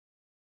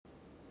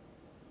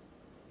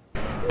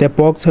The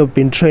Boks have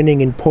been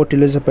training in Port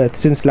Elizabeth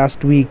since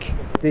last week.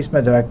 Test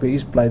match rugby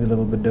is played a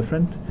little bit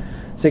different.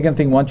 Second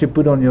thing, once you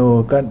put on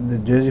the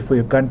jersey for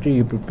your country,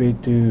 you're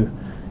prepared to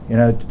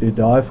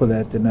die for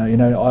that.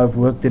 And I've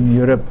worked in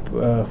Europe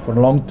for a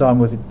long time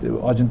with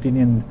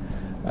Argentinian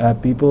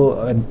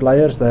people and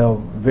players. They are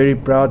very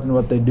proud in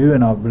what they do,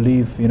 and I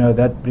believe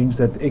that brings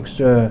that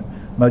extra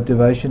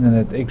motivation and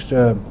that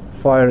extra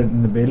fire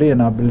in the belly.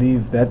 And I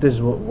believe that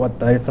is what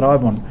they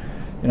thrive on.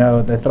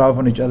 They thrive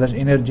on each other's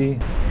energy.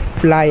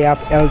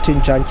 Fly-half Elton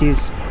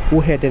Jantjies, who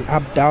had an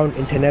up-down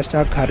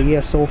international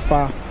career so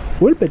far,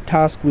 will be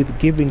tasked with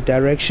giving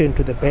direction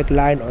to the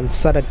backline on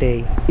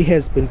Saturday. He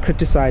has been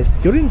criticized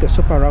during the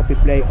Super Rugby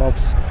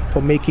playoffs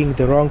for making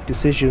the wrong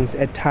decisions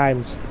at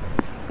times,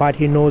 but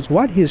he knows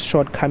what his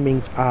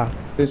shortcomings are.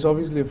 There's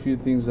obviously a few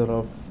things that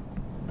I've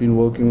been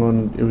working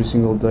on every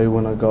single day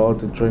when I go out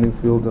to the training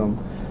field,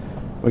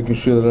 making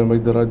sure that I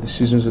make the right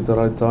decisions at the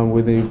right time,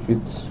 whether if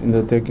it's in the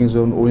attacking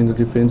zone or in the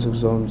defensive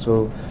zone.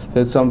 So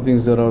that's some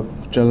things that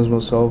I've challenged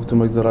myself to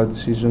make the right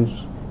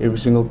decisions every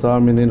single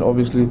time, and then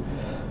obviously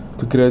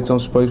to create some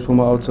space for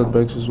my outside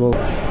backs as well.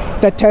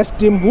 The test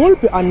team will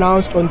be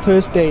announced on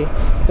Thursday.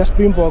 The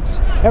Springboks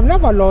have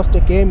never lost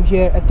a game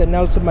here at the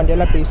Nelson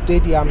Mandela Bay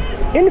Stadium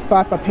in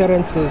 5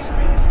 appearances.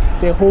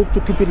 They hope to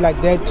keep it like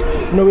that,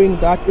 knowing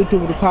that it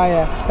will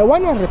require a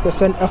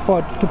 100%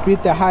 effort to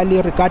beat the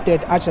highly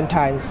regarded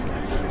Argentines.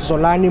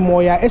 Zolani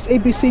Moya,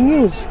 SABC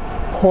News,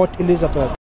 Port Elizabeth.